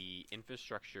the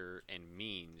infrastructure and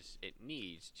means it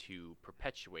needs to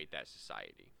perpetuate that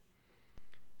society.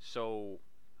 So,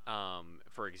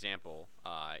 for example,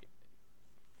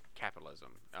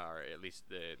 capitalism, or at least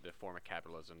the form of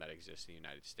capitalism that exists in the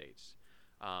United States.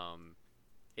 Um,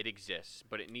 it exists,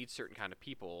 but it needs certain kind of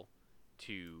people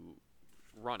to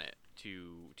run it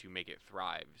to make it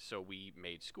thrive. So we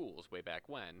made schools way back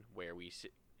when, where we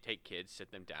take kids,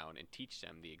 sit them down, and teach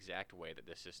them the exact way that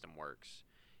the system works,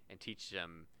 and teach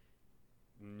them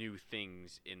new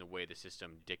things in the way the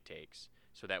system dictates,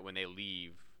 so that when they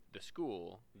leave the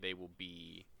school, they will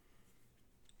be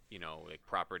like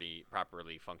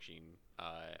properly functioning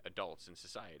adults in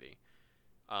society.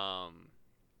 Um,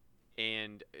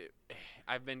 and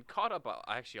I've been caught up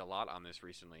actually a lot on this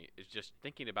recently. Is just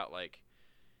thinking about like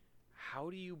how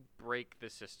do you break the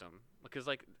system? Because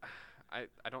like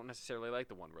I don't necessarily like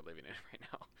the one we're living in right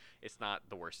now. It's not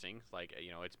the worst thing. Like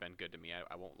it's been good to me.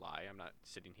 I won't lie. I'm not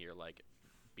sitting here like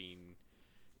being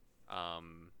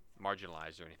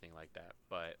marginalized or anything like that.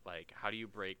 But like how do you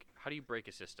break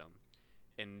a system?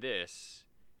 And this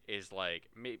is like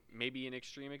maybe an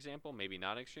extreme example, maybe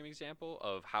not an extreme example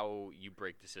of how you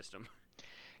break the system.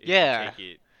 Is you Yeah, take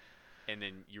it and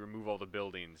then you remove all the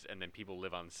buildings and then people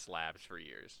live on slabs for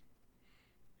years.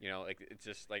 Like it's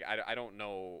just like I don't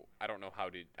know how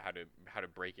to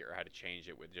break it or how to change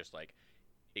it with just like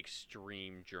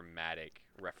extreme dramatic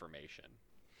reformation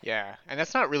yeah. And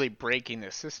that's not really breaking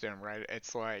the system, right?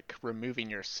 It's like removing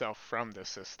yourself from the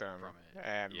system from it.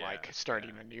 and Yeah, like yeah,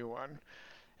 starting a new one.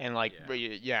 And like yeah.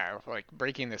 yeah, like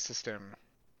breaking the system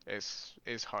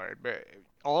is hard, but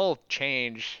all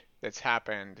change that's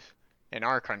happened in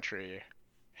our country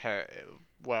ha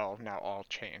well, not all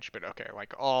change, but okay,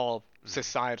 like all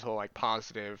Mm-hmm. societal like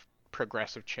positive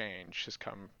progressive change has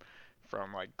come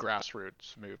from like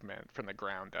grassroots movement from the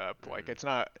ground up. Like Mm-hmm. it's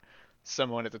not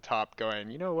someone at the top going,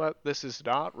 you know what, this is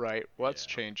not right, let's Yeah,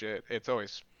 change it. It's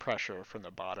always pressure from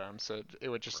the bottom, so it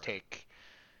would just right. take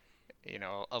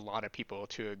a lot of people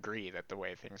to agree that the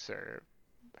way things are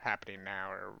happening now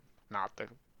are not the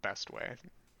best way.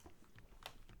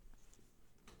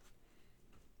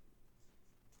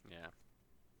 Yeah,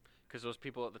 because those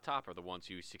people at the top are the ones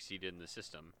who succeeded in the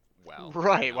system well.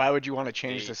 Right. Why would you want to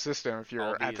change the They system if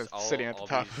all you're at these the sitting at the all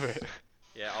top of it? these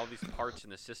yeah, all these parts in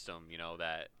the system,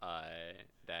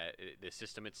 the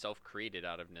system itself created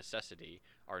out of necessity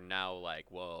are now like,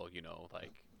 well,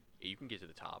 like you can get to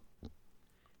the top.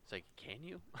 It's like, can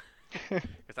you?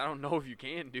 Because I don't know if you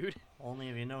can, dude. Only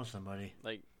if you know somebody.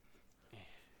 Like,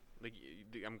 like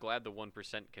I'm glad the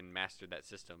 1% can master that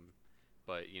system,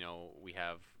 but we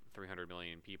have 300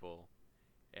 million people,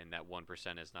 and that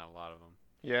 1% is not a lot of them.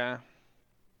 Yeah.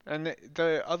 And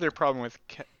the other problem with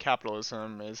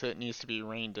capitalism is it needs to be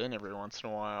reined in every once in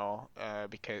a while,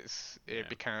 because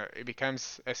Yeah. it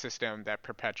becomes a system that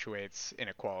perpetuates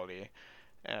inequality.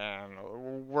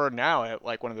 And we're now at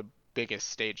like one of the biggest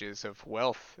stages of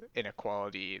wealth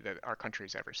inequality that our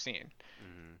country's ever seen.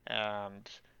 Mhm. And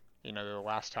the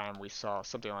last time we saw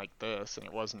something like this, and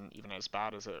it wasn't even as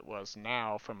bad as it was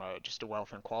now from just a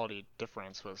wealth and quality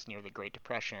difference, was near the Great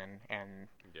Depression,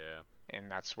 Yeah.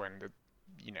 and that's when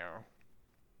you know,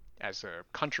 as a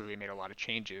country, we made a lot of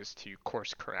changes to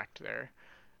course correct there.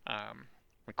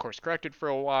 We course corrected for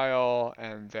a while,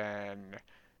 and then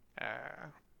uh,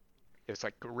 it was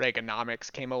like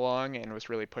Reaganomics came along and was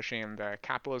really pushing the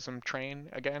capitalism train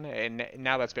again, and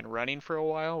now that's been running for a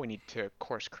while. We need to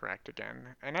course correct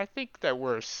again, and I think that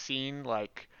we're seeing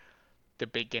like the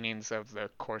beginnings of the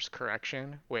course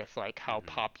correction with like how Hmm.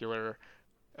 popular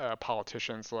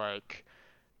politicians like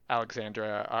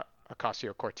Alexandra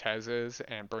Ocasio-Cortez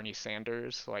and Bernie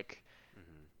Sanders, like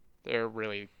Hmm. they're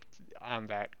really on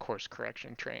that course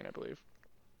correction train, I believe.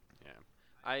 Yeah.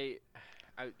 I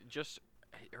I just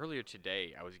earlier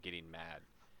today I was getting mad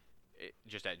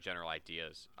just at general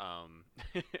ideas,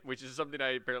 which is something I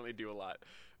apparently do a lot.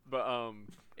 But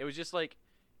it was just like,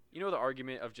 the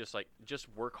argument of just like just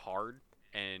work hard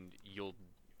and you'll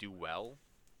do well.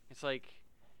 It's like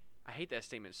I hate that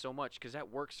statement so much because that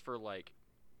works for like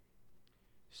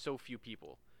so few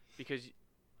people. Because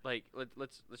like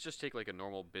let's just take like a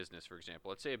normal business for example.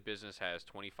 Let's say a business has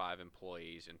 25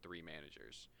 employees and 3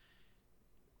 managers.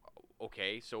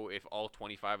 Okay, so if all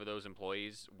 25 of those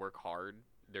employees work hard,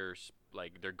 they're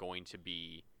going to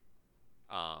be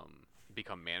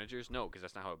become managers. No, because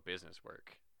that's not how a business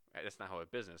work. That's not how a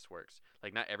business works.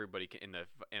 Like not everybody can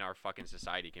in our fucking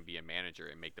society can be a manager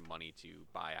and make the money to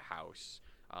buy a house,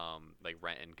 like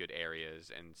rent in good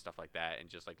areas and stuff like that, and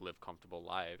just like live comfortable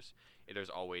lives. There's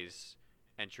always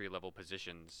entry level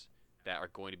positions that are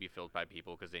going to be filled by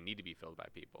people because they need to be filled by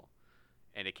people,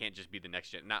 and it can't just be the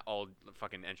next gen. Not all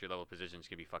fucking entry level positions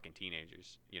can be fucking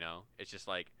teenagers. It's just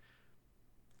like,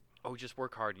 oh, just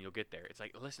work hard and you'll get there. It's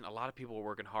like, listen, a lot of people are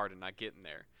working hard and not getting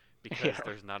there because Yeah.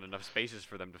 there's not enough spaces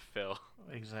for them to fill.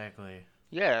 Exactly.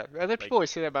 Yeah, other Like, people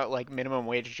always say that about like minimum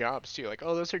wage jobs too. Like,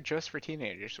 oh, those are just for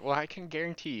teenagers. Well, I can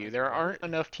guarantee you like there what? aren't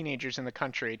enough teenagers in the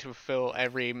country to fill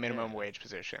every minimum Yeah, wage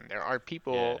position. There are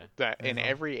people yeah. that in There's a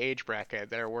every age bracket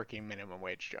that are working minimum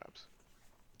wage jobs.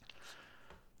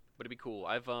 But it'd be cool.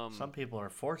 Some people are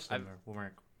forced I've into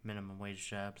work minimum wage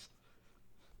jobs.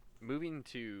 moving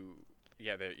to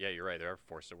yeah, yeah. You're right. They are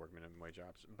forced to work minimum wage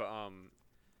jobs. But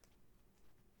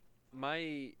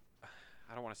my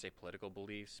I don't want to say political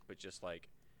beliefs, but just like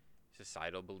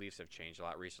societal beliefs have changed a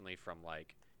lot recently from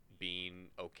like being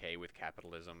okay with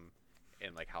capitalism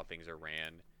and like how things are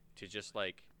ran to just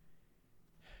like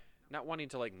not wanting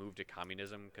to like move to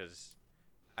communism because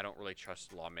I don't really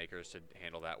trust lawmakers to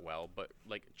handle that well, but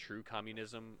like true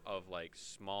communism of like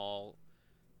small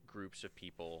groups of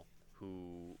people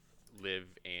who live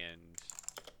and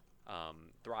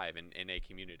thrive in a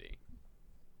community.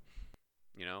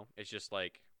 It's just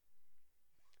like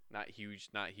not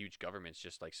huge governments,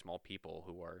 just like small people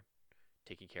who are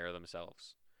taking care of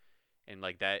themselves. And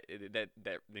like that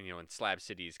in Slab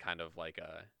City is kind of like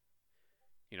a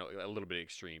little bit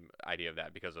extreme idea of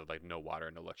that because of like no water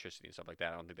and no electricity and stuff like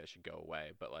that. I don't think that should go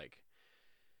away, but like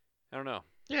I don't know,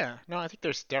 Yeah, no, I think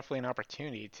there's definitely an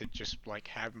opportunity to just like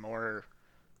have more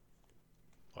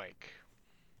like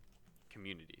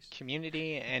communities.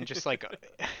 community and just like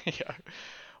yeah.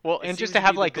 Well, It and just seems to to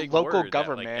have be the like big local word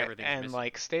that like government everything's and missing.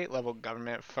 like state level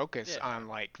government focus Yeah, on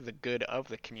like the good of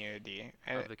the community.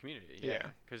 And of the community. Yeah, yeah.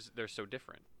 because they're so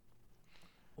different.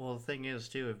 Well, the thing is,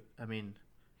 too, I mean,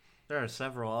 there are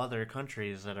several other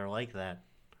countries that are like that.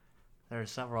 There are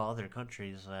several other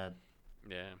countries that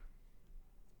Yeah.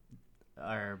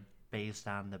 are based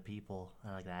on the people,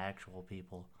 like the actual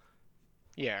people.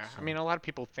 Yeah, I So, mean, a lot of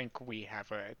people think we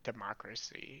have a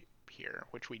democracy here,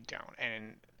 which we don't.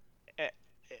 Eh,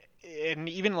 and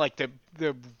even like the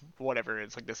whatever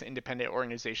it's like this independent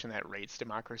organization that rates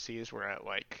democracies, we're at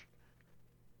like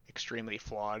extremely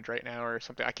flawed right now or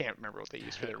something. I can't remember what they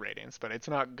use for their ratings, but it's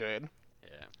not good.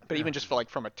 Yeah. But yeah. even just for like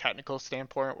from a technical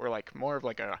standpoint, we're like more of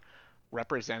like a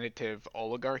representative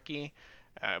oligarchy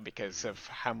because Hmm. of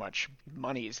how much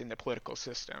money is in the political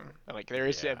system. Like there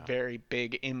is a Yeah. very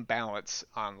big imbalance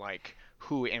on like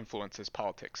who influences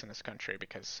politics in this country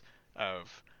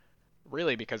of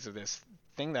because of this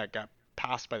thing that got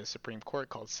passed by the Supreme Court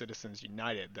called Citizens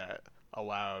United that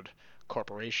allowed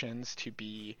corporations to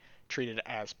be treated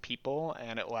as people,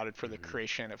 and it allowed for the Hmm.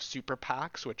 creation of super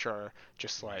PACs, which are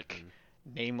just like Hmm.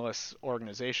 nameless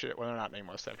organizations. Well, they're not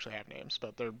nameless; they actually have names,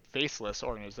 but they're faceless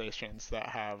organizations that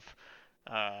have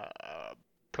uh,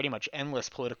 pretty much endless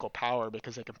political power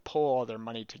because they can pull all their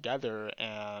money together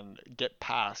and get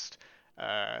past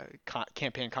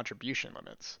campaign contribution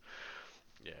limits.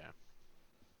 Yeah.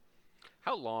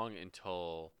 How long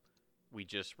until we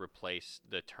just replace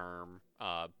the term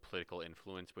political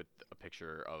influence with a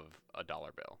picture of a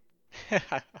dollar bill?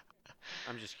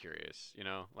 I'm just curious.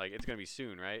 Like it's gonna be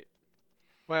soon, right?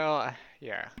 Well,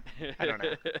 yeah, I don't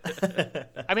know.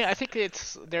 I mean, I think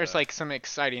there's uh, like some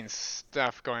exciting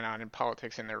stuff going on in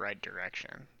politics in the right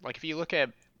direction. Like if you look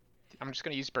at I'm just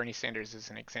going to use Bernie Sanders as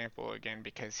an example again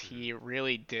because he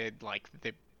really did like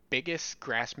the biggest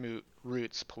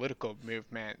grassroots political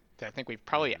movement that I think we've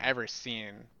probably Mhm. ever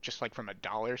seen, just like from a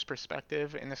dollar's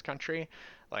perspective in this country.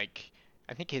 Like,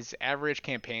 I think his average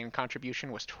campaign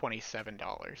contribution was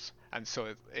 $27. And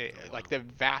so, Oh like, wow. the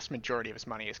vast majority of his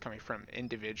money is coming from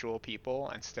individual people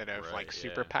instead of Right. like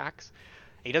super Yeah. PACs.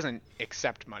 He doesn't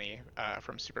accept money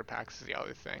from super PACs is the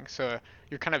other thing. So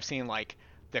you're kind of seeing like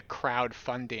the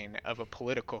crowdfunding of a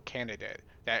political candidate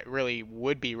that really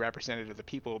would be representative of the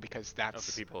people because Of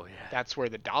the people. Yeah. that's where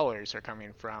the dollars are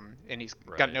coming from, and he's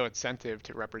got Right. no incentive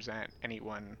to represent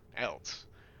anyone else.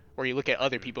 Or you look at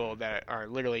other Mhm. people that are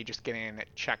literally just getting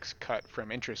checks cut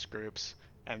from interest groups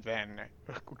and then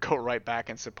go right back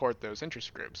and support those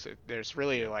interest groups. There's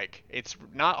really Yep. like it's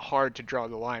not hard to draw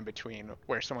the line between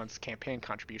where someone's campaign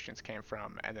contributions came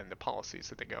from and then the policies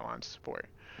that they go on to support.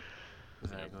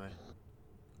 Yep. Exactly.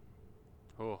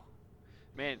 Oh,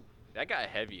 man, that got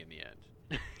heavy in the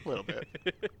end. A little bit.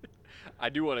 I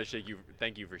do want to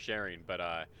thank you for sharing,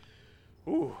 but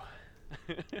ooh.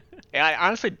 And I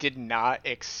honestly did not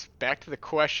expect the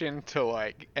question to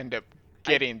like end up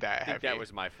I getting that think that heavy.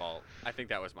 was my fault. I think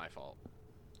that was my fault.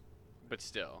 But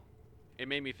still, it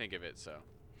made me think of it. So.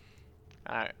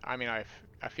 I mean, I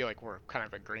feel like we're kind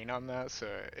of agreeing on that, so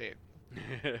it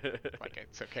like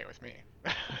it's okay with me.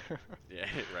 Yeah.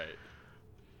 Right.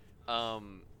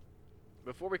 Um,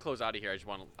 Before we close out of here, I just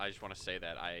want to say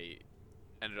that I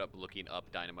ended up looking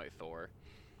up Dynamite Thor,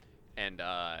 and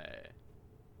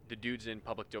the dude's in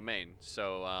public domain.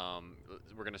 So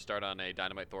we're gonna start on a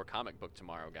Dynamite Thor comic book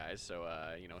tomorrow, guys. So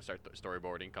start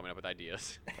storyboarding, coming up with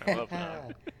ideas. I love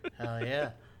that. Hell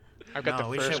yeah. I've got No, the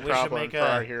we first should we should problem make for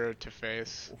our a hero to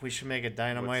face. we should make a What's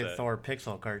Dynamite that? Thor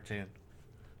pixel cartoon.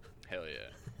 Hell yeah.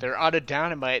 They're out of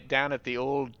dynamite down at the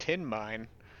old tin mine.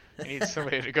 I need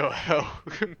somebody to go help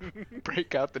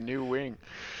break out the new wing.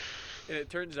 And it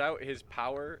turns out his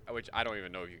power, which I don't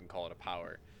even know if you can call it a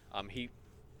power,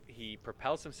 he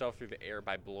propels himself through the air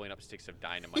by blowing up sticks of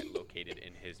dynamite located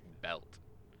in his belt.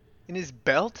 In his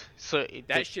belt? So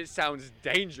That shit sounds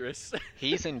dangerous.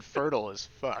 he's infertile as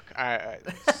fuck.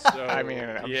 So, I mean,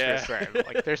 I'm yeah. just saying,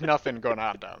 like, there's nothing going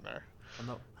on down there. Oh,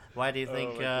 no. Why do you Oh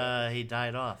think my God. he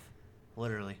died off?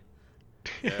 Literally.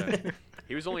 Yeah.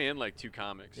 He was only in like 2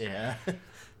 comics. Yeah.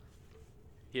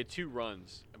 He had 2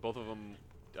 runs. Both of them,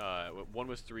 one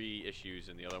was 3 issues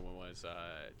and the other one was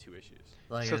 2 issues.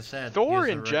 Like So I said, Thor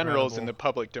he's a in general is in the regrettable-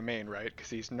 public domain, right? Because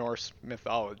he's Norse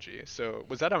mythology. So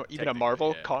was that even a Technically,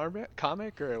 Marvel yeah.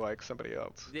 comic or like somebody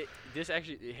else? This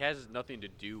actually it has nothing to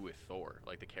do with Thor,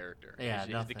 like the character. Yeah, His-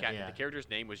 nothing, yeah. The character's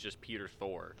name was just Peter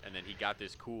Thor, and then he got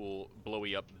this cool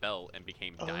blowy up belt and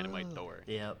became Dynamite Oh. Thor.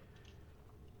 Yep.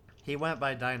 He went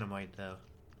by Dynamite though.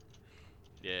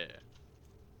 Yeah.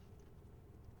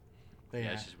 But Yeah,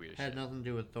 yeah, it's just weird had shit. nothing to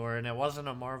do with Thor, and it wasn't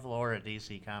a Marvel or a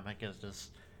DC comic. It was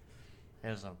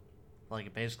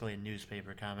basically a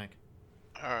newspaper comic.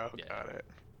 Oh, Yeah. got it.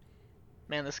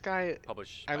 Man, this guy,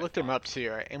 Published. I by looked him up Fox.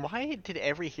 too. And why did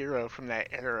every hero from that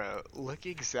era look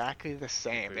exactly the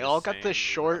same? Exactly They the all got same, the with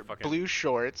short fucking- blue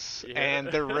shorts Yeah. and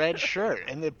the red shirt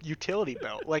and the utility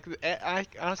belt. Like, I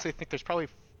honestly think there's probably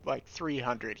like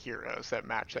 300 heroes that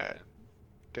match that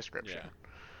description. Yeah.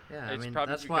 Yeah, I It's mean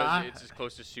probably that's because why it's as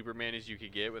close to Superman as you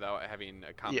could get without having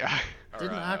a comic. Yeah, Or,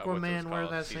 didn't what's Aquaman those wear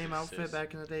called? that Cease same and outfit desist.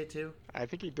 back in the day too? I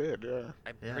think he did. Yeah,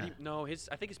 Yeah.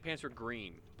 I think his pants were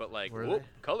green, but like, Were whoop, they?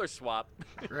 color swap.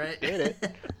 Right. Did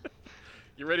it.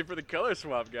 You ready for the color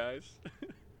swap, guys?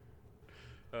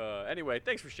 Anyway,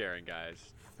 thanks for sharing, guys.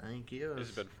 Thank you. This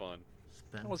has been fun. It's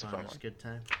been That was a fun. fun It's a one. good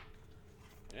time.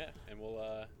 Yeah, and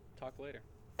we'll talk later.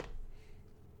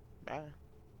 Bye.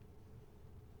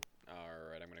 All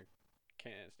right, I'm gonna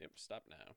can't. Yep, stop now.